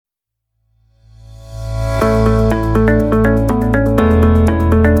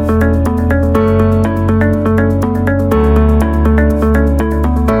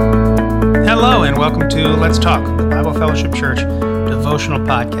Let's Talk, the Bible Fellowship Church devotional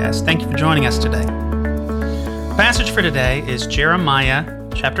podcast. Thank you for joining us today. The passage for today is Jeremiah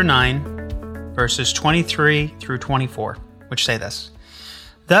chapter 9, verses 23 through 24, which say this: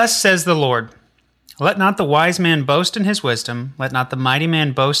 Thus says the Lord, let not the wise man boast in his wisdom, let not the mighty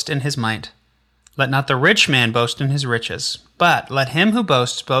man boast in his might, let not the rich man boast in his riches, but let him who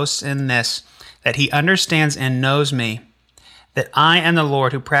boasts boast in this, that he understands and knows me, that I am the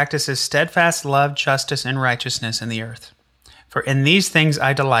Lord who practices steadfast love, justice, and righteousness in the earth. For in these things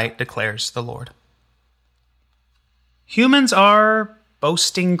I delight, declares the Lord. Humans are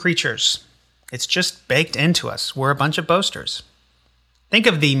boasting creatures. It's just baked into us. We're a bunch of boasters. Think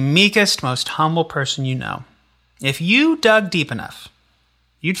of the meekest, most humble person you know. If you dug deep enough,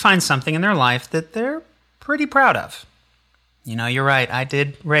 you'd find something in their life that they're pretty proud of. You know, you're right, I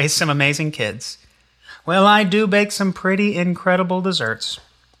did raise some amazing kids. Well, I do bake some pretty incredible desserts.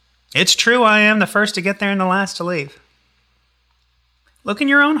 It's true I am the first to get there and the last to leave. Look in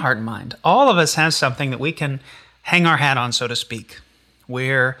your own heart and mind. All of us have something that we can hang our hat on, so to speak.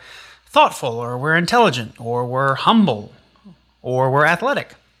 We're thoughtful, or we're intelligent, or we're humble, or we're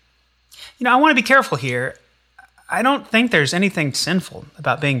athletic. You know, I want to be careful here. I don't think there's anything sinful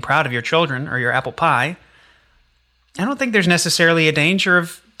about being proud of your children or your apple pie. I don't think there's necessarily a danger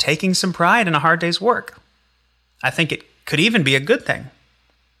of taking some pride in a hard day's work. I think it could even be a good thing.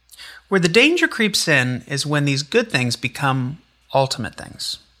 Where the danger creeps in is when these good things become ultimate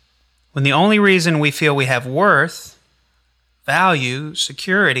things. When the only reason we feel we have worth, value,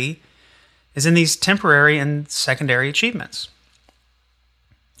 security is in these temporary and secondary achievements.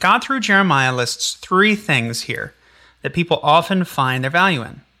 God, through Jeremiah, lists three things here that people often find their value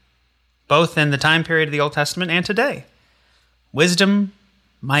in, both in the time period of the Old Testament and today: wisdom,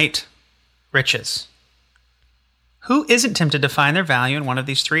 might, riches. Who isn't tempted to find their value in one of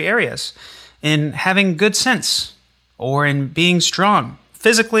these three areas? In having good sense, or in being strong,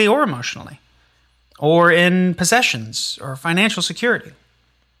 physically or emotionally, or in possessions or financial security.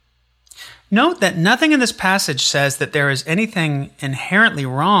 Note that nothing in this passage says that there is anything inherently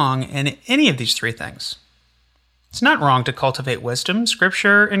wrong in any of these three things. It's not wrong to cultivate wisdom.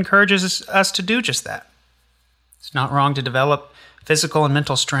 Scripture encourages us to do just that. It's not wrong to develop physical and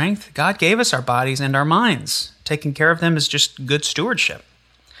mental strength. God gave us our bodies and our minds. Taking care of them is just good stewardship.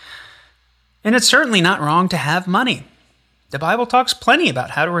 And it's certainly not wrong to have money. The Bible talks plenty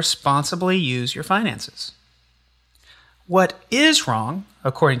about how to responsibly use your finances. What is wrong,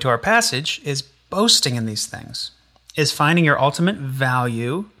 according to our passage, is boasting in these things, is finding your ultimate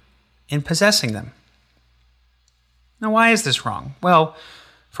value in possessing them. Now, why is this wrong? Well,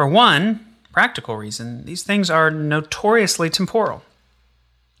 for one practical reason, these things are notoriously temporal.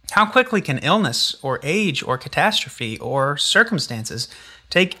 How quickly can illness or age or catastrophe or circumstances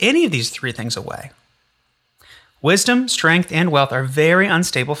take any of these three things away? Wisdom, strength, and wealth are very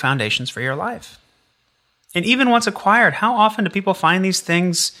unstable foundations for your life. And even once acquired, how often do people find these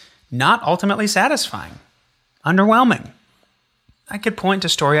things not ultimately satisfying, underwhelming? I could point to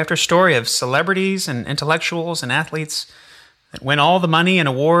story after story of celebrities and intellectuals and athletes that win all the money and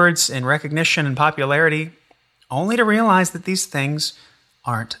awards and recognition and popularity, only to realize that these things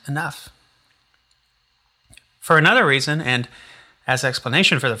aren't enough. For another reason, and as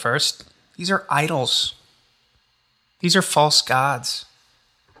explanation for the first, these are idols. These are false gods.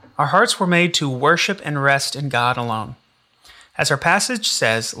 Our hearts were made to worship and rest in God alone. As our passage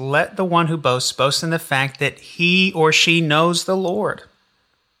says, let the one who boasts boast in the fact that he or she knows the Lord.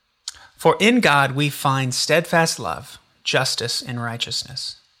 For in God we find steadfast love, justice, and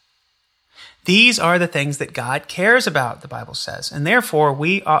righteousness. These are the things that God cares about, the Bible says, and therefore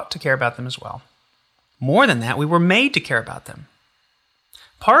we ought to care about them as well. More than that, we were made to care about them.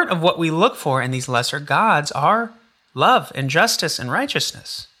 Part of what we look for in these lesser gods are love and justice and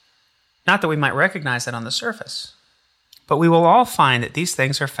righteousness. Not that we might recognize that on the surface, but we will all find that these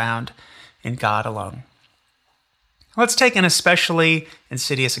things are found in God alone. Let's take an especially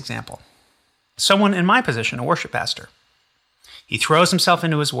insidious example. Someone in my position, a worship pastor. He throws himself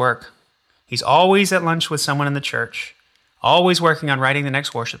into his work. He's always at lunch with someone in the church, always working on writing the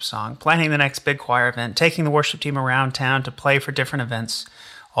next worship song, planning the next big choir event, taking the worship team around town to play for different events,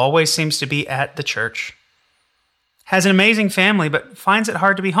 always seems to be at the church. Has an amazing family, but finds it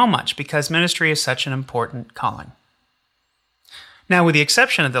hard to be home much because ministry is such an important calling. Now, with the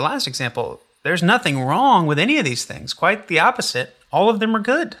exception of the last example, there's nothing wrong with any of these things. Quite the opposite. All of them are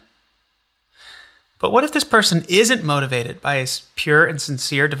good. But what if this person isn't motivated by a pure and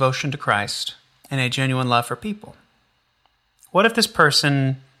sincere devotion to Christ and a genuine love for people? What if this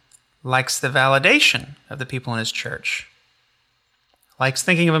person likes the validation of the people in his church, likes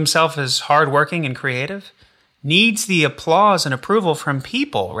thinking of himself as hardworking and creative, needs the applause and approval from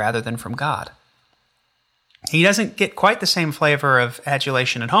people rather than from God. He doesn't get quite the same flavor of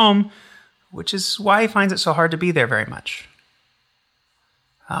adulation at home, which is why he finds it so hard to be there very much.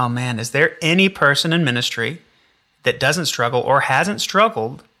 Oh man, is there any person in ministry that doesn't struggle or hasn't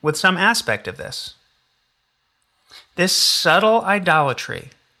struggled with some aspect of this? This subtle idolatry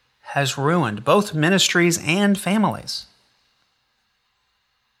has ruined both ministries and families.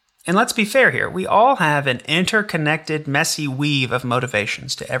 And let's be fair here. We all have an interconnected, messy weave of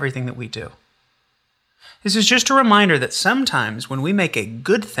motivations to everything that we do. This is just a reminder that sometimes when we make a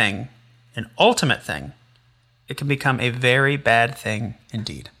good thing an ultimate thing, it can become a very bad thing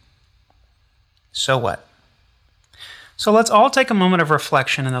indeed. So what? So let's all take a moment of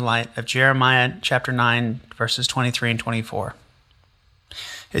reflection in the light of Jeremiah chapter 9, verses 23 and 24.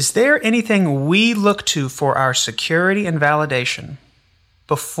 Is there anything we look to for our security and validation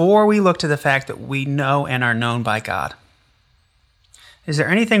before we look to the fact that we know and are known by God? Is there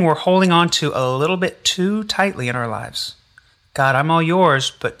anything we're holding on to a little bit too tightly in our lives? God, I'm all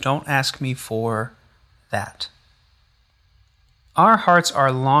yours, but don't ask me for that. Our hearts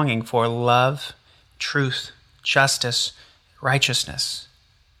are longing for love, truth, justice, righteousness,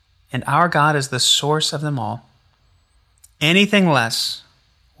 and our God is the source of them all. Anything less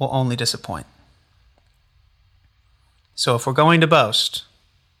will only disappoint. So if we're going to boast,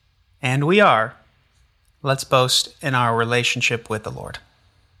 and we are, let's boast in our relationship with the Lord.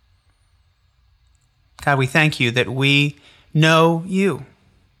 God, we thank you that we know you,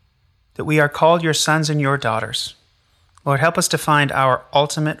 that we are called your sons and your daughters. Lord, help us to find our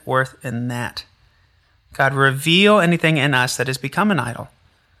ultimate worth in that. God, reveal anything in us that has become an idol,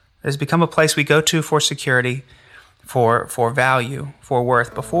 that has become a place we go to for security, for value, for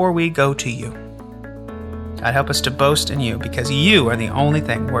worth, before we go to you. God, help us to boast in you, because you are the only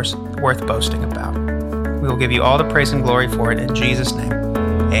thing worth boasting about. We will give you all the praise and glory for it in Jesus' name.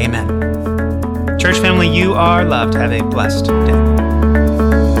 Amen. Church family, you are loved. Have a blessed day.